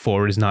you hope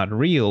for is not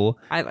real.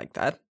 I like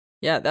that.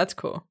 Yeah, that's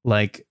cool.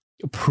 Like,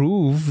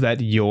 prove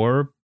that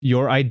your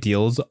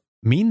ideals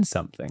mean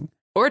something.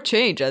 Or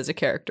change as a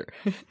character.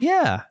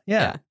 Yeah.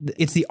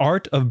 It's the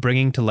art of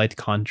bringing to light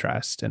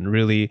contrast and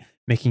really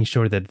making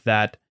sure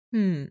that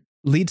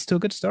leads to a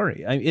good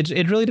story.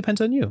 It really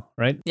depends on you,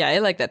 right? Yeah, I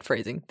like that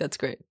phrasing. That's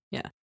great.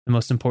 Yeah. The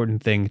most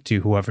important thing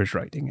to whoever's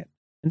writing it.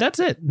 And that's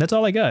it. That's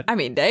all I got. I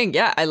mean, dang,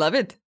 yeah, I love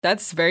it.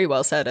 That's very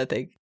well said, I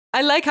think.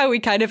 I like how we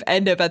kind of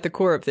end up at the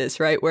core of this,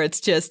 right? Where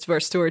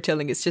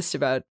storytelling is just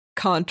about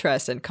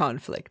contrast and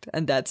conflict.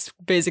 And that's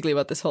basically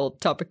what this whole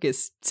topic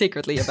is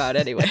secretly about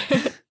anyway.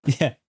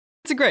 Yeah.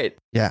 It's great.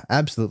 Yeah,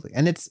 absolutely.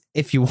 And it's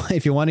if you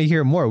want to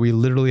hear more, we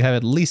literally have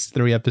at least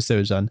 3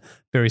 episodes on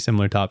very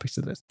similar topics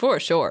to this. For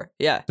sure.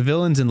 Yeah. The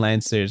Villains and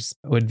Lancers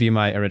would be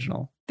my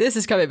original. This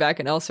is coming back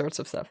in all sorts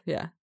of stuff.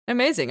 Yeah.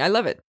 Amazing. I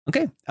love it.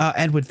 Okay.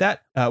 And with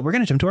that, we're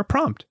going to jump to our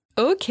prompt.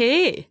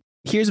 Okay.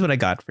 Here's what I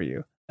got for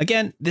you.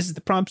 Again, this is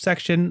the prompt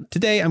section.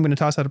 Today, I'm going to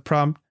toss out a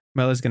prompt.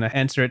 Mela's going to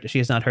answer it. She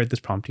has not heard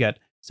this prompt yet,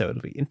 so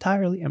it'll be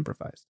entirely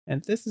improvised.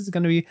 And this is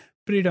going to be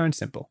pretty darn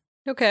simple.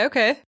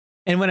 Okay.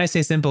 And when I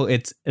say simple,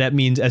 that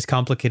means as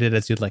complicated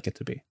as you'd like it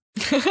to be.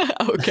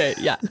 Okay,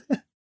 yeah.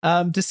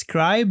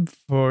 Describe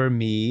for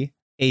me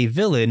a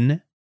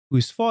villain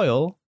whose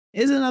foil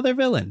is another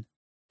villain.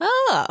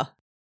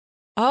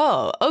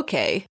 Oh,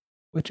 okay.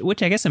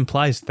 Which I guess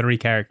implies 3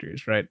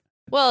 characters, right?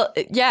 Well,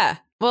 yeah.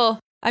 Well,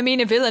 I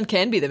mean, a villain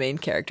can be the main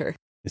character.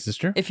 This is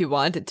true. If you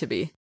want it to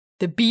be.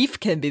 The beef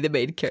can be the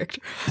main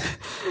character.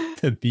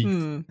 The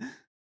beef.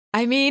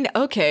 I mean,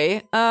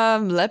 okay.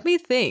 Let me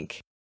think.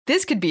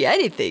 This could be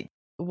anything.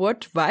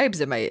 What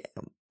vibes am I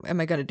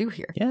am I going to do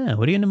here? Yeah,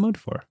 what are you in the mood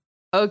for?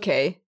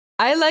 Okay.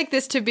 I like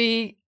this to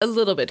be a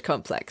little bit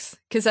complex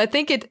because I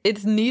think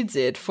it needs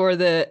it for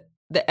the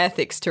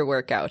ethics to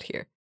work out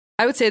here.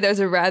 I would say there's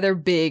a rather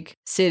big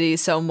city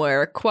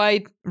somewhere,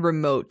 quite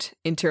remote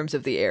in terms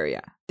of the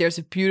area. There's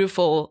a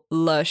beautiful,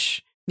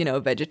 lush,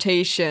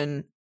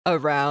 vegetation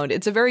around.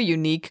 It's a very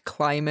unique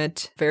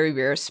climate, very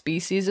rare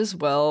species as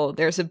well.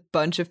 There's a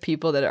bunch of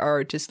people that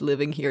are just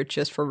living here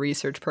just for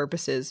research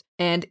purposes.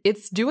 And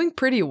it's doing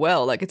pretty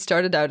well. Like, it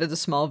started out as a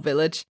small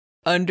village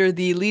under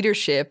the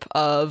leadership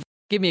of,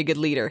 give me a good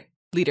leader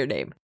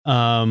name.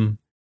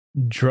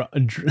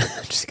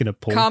 Just gonna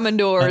pull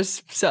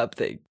Commodore's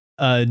something.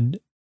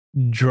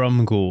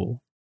 Drumgool.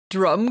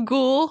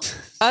 Drumgool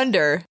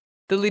under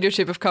the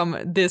leadership of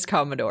this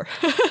Commodore.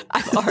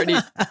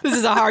 This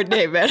is a hard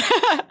name, man.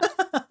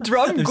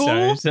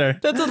 Drumgool? Sorry.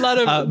 That's a lot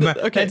of...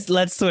 okay.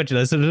 Let's switch it.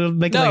 Let's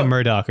make it like a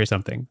Murdoch or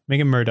something. Make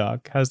it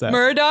Murdoch. How's that?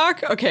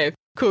 Murdoch? Okay,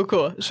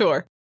 cool,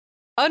 sure.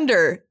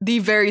 Under the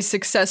very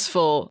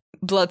successful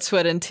Blood,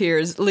 Sweat, and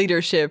Tears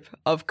leadership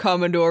of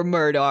Commodore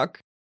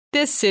Murdoch,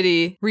 this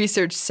city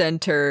research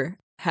center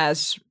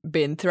has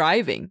been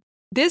thriving.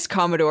 This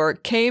Commodore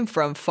came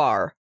from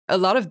far. A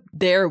lot of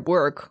their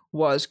work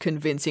was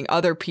convincing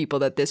other people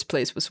that this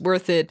place was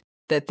worth it,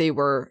 that they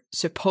were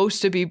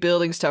supposed to be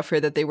building stuff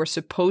here, that they were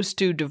supposed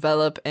to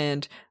develop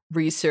and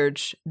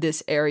research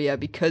this area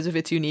because of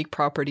its unique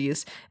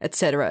properties,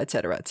 etc.,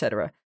 etc.,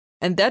 etc.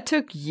 And that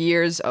took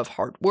years of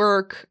hard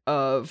work,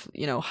 of,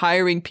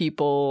 hiring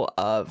people,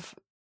 of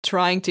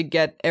trying to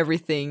get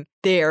everything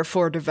there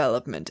for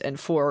development and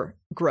for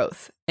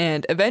growth.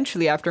 And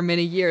eventually, after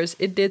many years,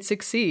 it did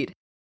succeed.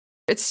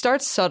 It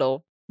starts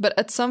subtle, but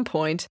at some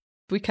point,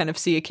 we kind of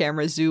see a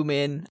camera zoom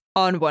in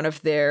on one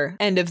of their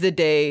end of the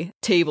day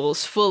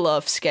tables full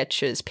of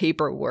sketches,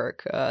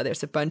 paperwork.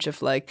 There's a bunch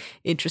of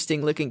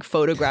interesting looking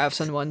photographs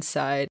on one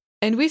side.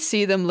 And we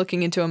see them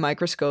looking into a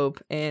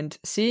microscope and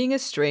seeing a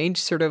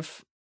strange sort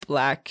of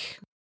black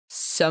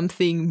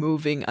something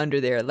moving under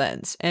their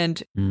lens.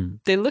 And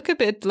they look a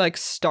bit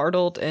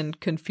startled and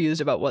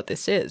confused about what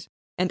this is.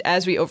 And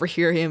as we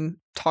overhear him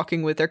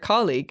talking with their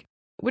colleague,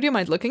 would you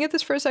mind looking at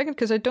this for a second?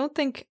 Because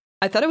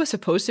I thought it was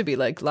supposed to be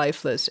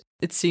lifeless.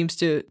 It seems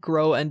to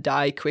grow and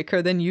die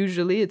quicker than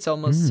usually. It's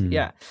almost,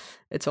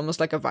 it's almost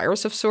like a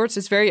virus of sorts.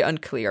 It's very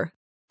unclear.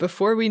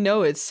 Before we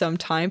know it, some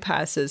time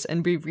passes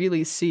and we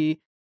really see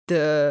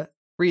the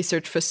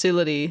research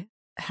facility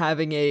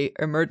having a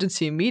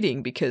emergency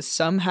meeting because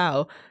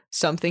somehow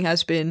something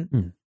has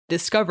been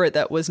discovered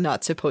that was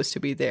not supposed to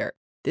be there.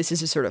 This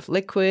is a sort of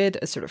liquid,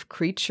 a sort of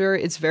creature.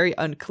 It's very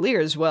unclear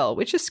as well,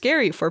 which is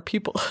scary for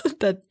people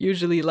that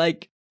usually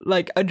like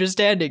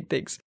understanding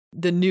things.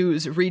 The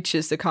news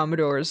reaches the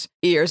Commodore's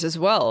ears as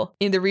well.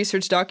 In the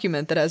research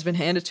document that has been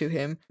handed to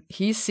him,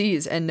 he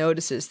sees and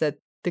notices that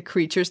the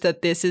creatures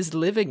that this is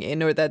living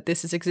in or that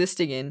this is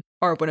existing in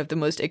are one of the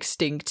most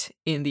extinct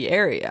in the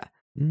area.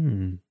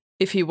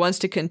 If he wants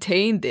to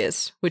contain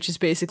this, which is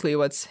basically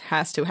what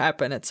has to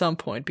happen at some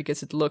point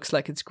because it looks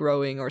like it's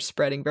growing or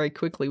spreading very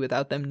quickly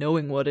without them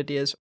knowing what it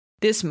is,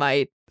 this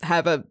might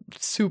have a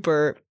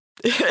super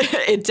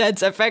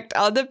intense effect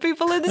on the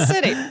people in the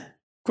city.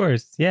 Of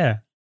course, yeah.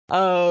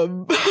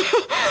 I'm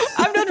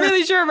not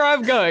really sure where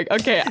I'm going.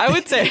 Okay, I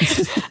would say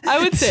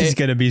This is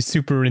gonna be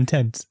super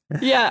intense.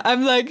 Yeah,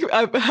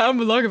 how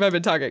long have I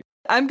been talking?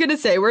 I'm gonna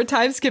say we're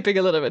time skipping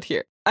a little bit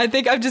here. I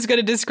think I'm just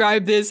gonna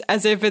describe this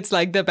as if it's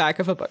the back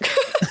of a book.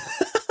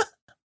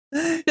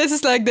 This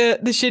is the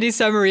shitty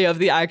summary of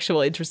the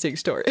actual interesting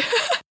story.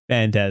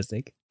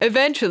 Fantastic.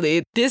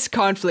 Eventually, this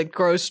conflict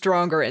grows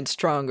stronger and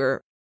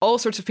stronger. All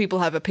sorts of people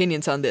have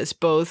opinions on this,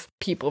 both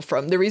people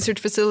from the research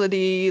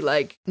facility,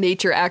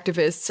 nature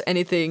activists,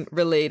 anything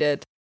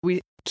related.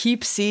 We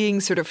keep seeing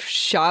sort of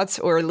shots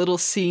or little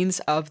scenes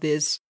of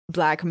this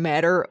black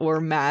matter or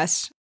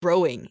mass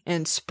growing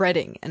and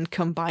spreading and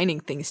combining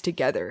things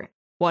together.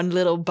 One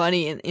little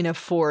bunny in a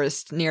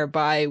forest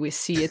nearby, we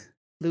see it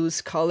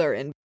lose color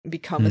and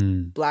become a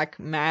black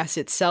mass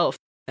itself.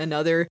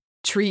 Another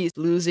tree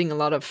losing a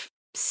lot of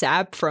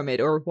sap from it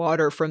or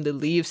water from the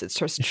leaves, it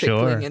starts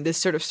trickling, and this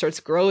sort of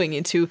starts growing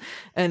into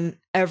an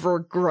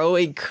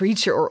ever-growing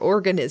creature or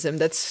organism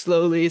that's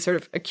slowly sort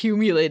of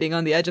accumulating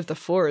on the edge of the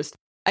forest.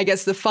 I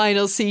guess the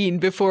final scene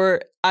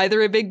before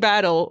either a big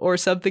battle or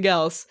something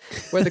else,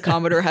 where the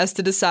Commodore has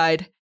to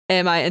decide,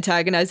 am I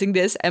antagonizing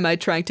this? Am I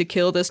trying to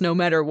kill this no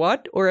matter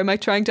what? Or am I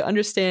trying to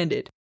understand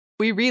it?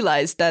 We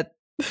realize that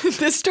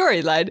this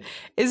storyline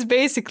is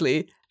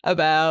basically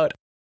about...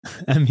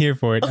 I'm here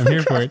for it. I'm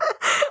here for it.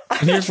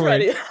 I'm here for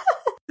it.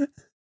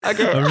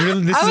 Okay.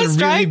 This is a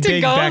really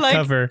big back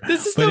cover.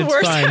 This is the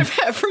worst I've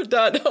ever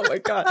done. Oh my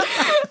God.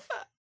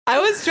 I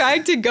was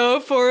trying to go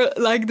for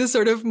the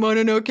sort of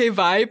Mononoke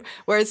vibe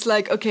where it's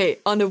okay,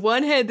 on the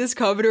one hand, this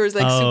Commodore is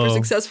super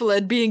successful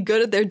at being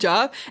good at their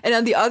job. And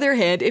on the other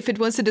hand, if it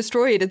wants to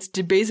destroy it, it's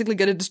basically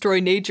going to destroy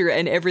nature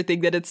and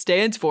everything that it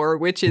stands for,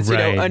 which is,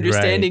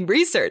 understanding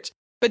research.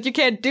 But you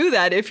can't do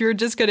that if you're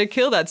just going to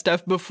kill that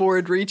stuff before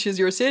it reaches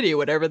your city,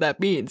 whatever that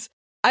means.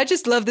 I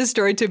just love this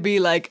story to be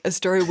like a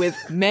story with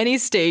many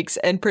stakes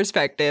and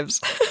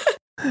perspectives.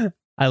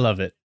 I love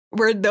it.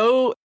 Where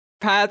no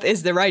path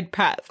is the right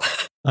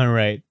path. All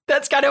right.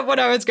 That's kind of what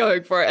I was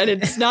going for, and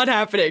it's not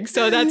happening.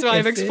 So that's why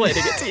I'm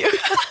explaining it to you.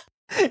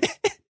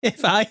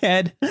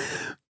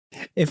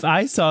 If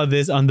I saw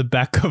this on the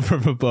back cover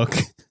of a book,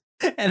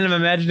 and I'm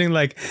imagining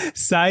like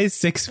size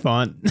 6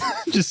 font,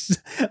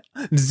 just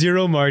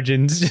zero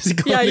margins.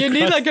 Just yeah, you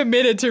need like a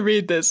minute to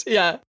read this.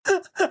 Yeah.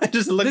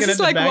 Just looking at this is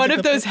the like back one of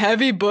of the those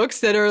heavy books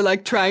that are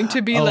like trying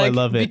to be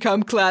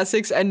become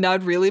classics and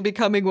not really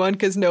becoming one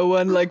because no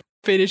one like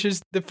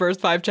finishes the first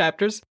 5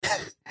 chapters.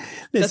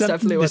 That's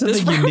definitely what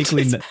this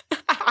is.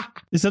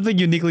 There's something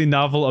uniquely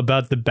novel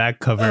about the back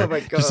cover. Oh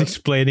my God. Just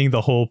explaining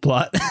the whole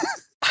plot.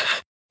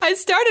 I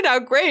started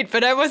out great,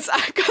 but I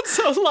got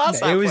so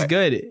lost. It was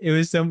good. It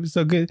was so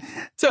good.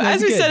 So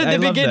as we said at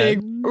the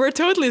beginning, we're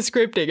totally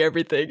scripting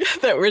everything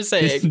that we're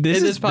saying in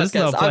this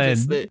podcast.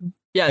 Obviously,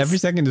 yes, every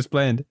second is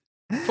planned.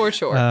 For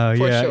sure.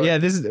 Sure. Yeah.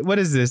 What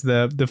is this?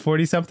 The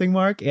 40-something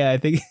mark? Yeah, I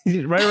think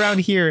right around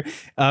here.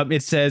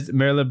 It says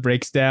Marilla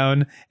breaks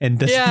down and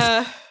does.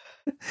 Yeah.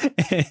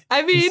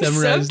 I mean,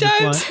 sometimes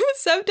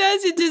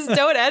you just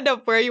don't end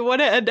up where you want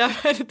to end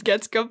up, and it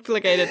gets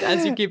complicated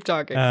as you keep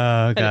talking. Oh,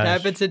 gosh. And it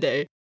happens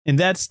today. And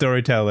that's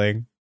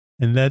storytelling.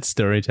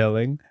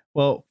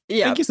 Well,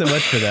 thank you so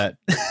much for that.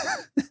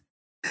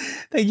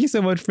 Thank you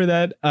so much for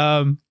that.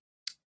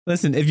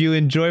 Listen, if you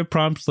enjoy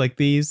prompts like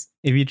these,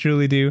 if you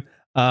truly do,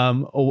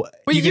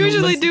 we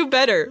usually do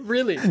better,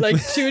 really.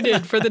 Like, tune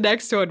in for the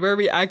next one where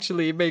we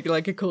actually make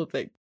like a cool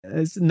thing.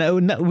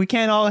 No, we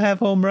can't all have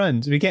home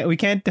runs. We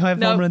can't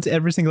have home runs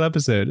every single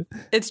episode.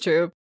 It's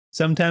true.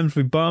 Sometimes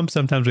we bump,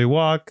 sometimes we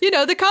walk. You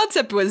know, the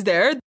concept was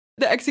there.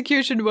 The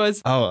execution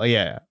was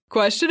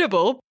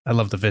questionable. I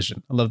love the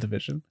vision.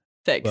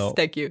 Thanks. Well,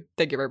 thank you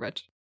very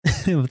much.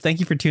 Well,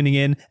 thank you for tuning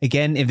in.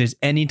 Again, if there's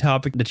any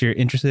topic that you're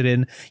interested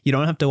in, you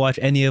don't have to watch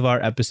any of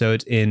our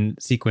episodes in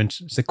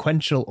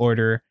sequential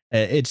order.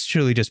 It's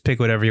truly just pick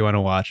whatever you want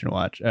to watch and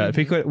watch.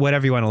 Pick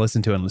whatever you want to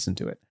listen to and listen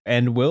to it.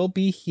 And we'll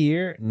be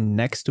here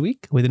next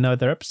week with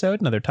another episode,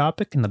 another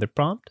topic, another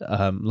prompt.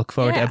 Look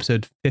forward to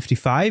episode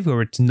 55,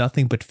 where it's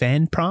nothing but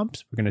fan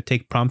prompts. We're going to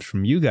take prompts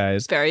from you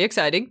guys. Very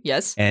exciting.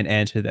 Yes. And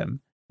answer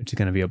them, which is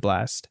going to be a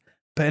blast.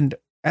 And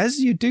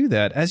as you do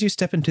that, as you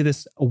step into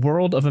this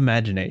world of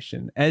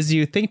imagination, as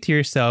you think to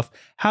yourself,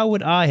 how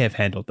would I have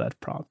handled that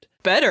prompt?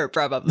 Better,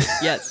 probably.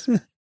 Yes.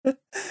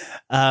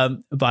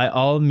 By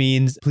all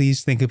means,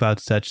 please think about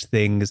such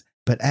things.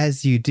 But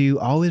as you do,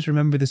 always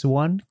remember this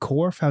one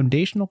core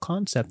foundational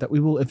concept that we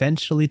will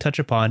eventually touch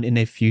upon in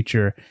a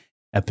future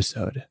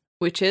episode.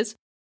 Which is?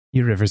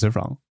 Your rivers are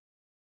wrong.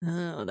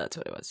 Oh, that's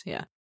what it was.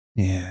 Yeah.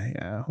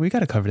 Yeah. We got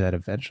to cover that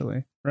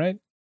eventually, right?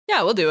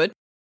 Yeah, we'll do it.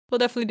 We'll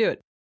definitely do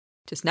it.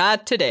 Just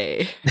not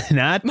today.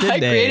 Not today. My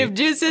creative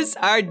juices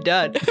are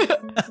done.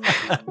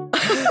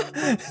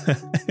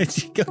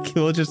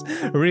 We'll just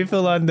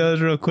refill on those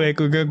real quick.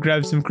 We'll go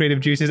grab some creative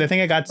juices. I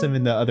think I got some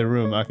in the other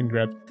room. I'll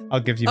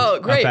give you. Oh,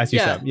 great. I'll pass you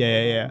some.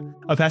 Yeah.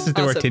 I'll pass it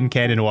through our tin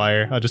can and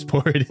wire. I'll just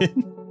pour it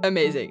in.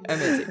 Amazing.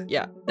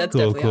 Yeah, that's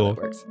definitely how it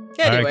works.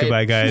 Anyway. All right,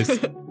 goodbye, guys.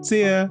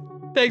 See ya.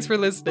 Thanks for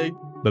listening.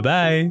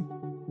 Bye-bye.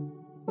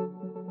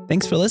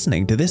 Thanks for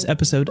listening to this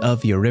episode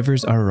of Your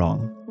Rivers Are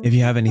Wrong. If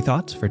you have any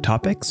thoughts for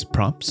topics,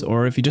 prompts,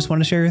 or if you just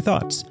want to share your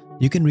thoughts,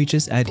 you can reach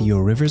us at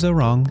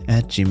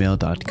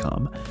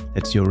yourriversarewrong@gmail.com.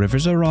 That's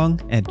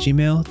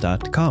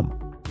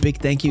yourriversarewrong@gmail.com. Big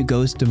thank you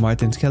goes to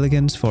Martin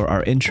Skelligans for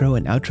our intro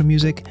and outro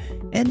music.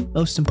 And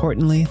most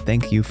importantly,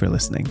 thank you for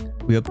listening.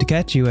 We hope to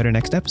catch you at our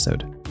next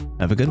episode.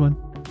 Have a good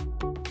one.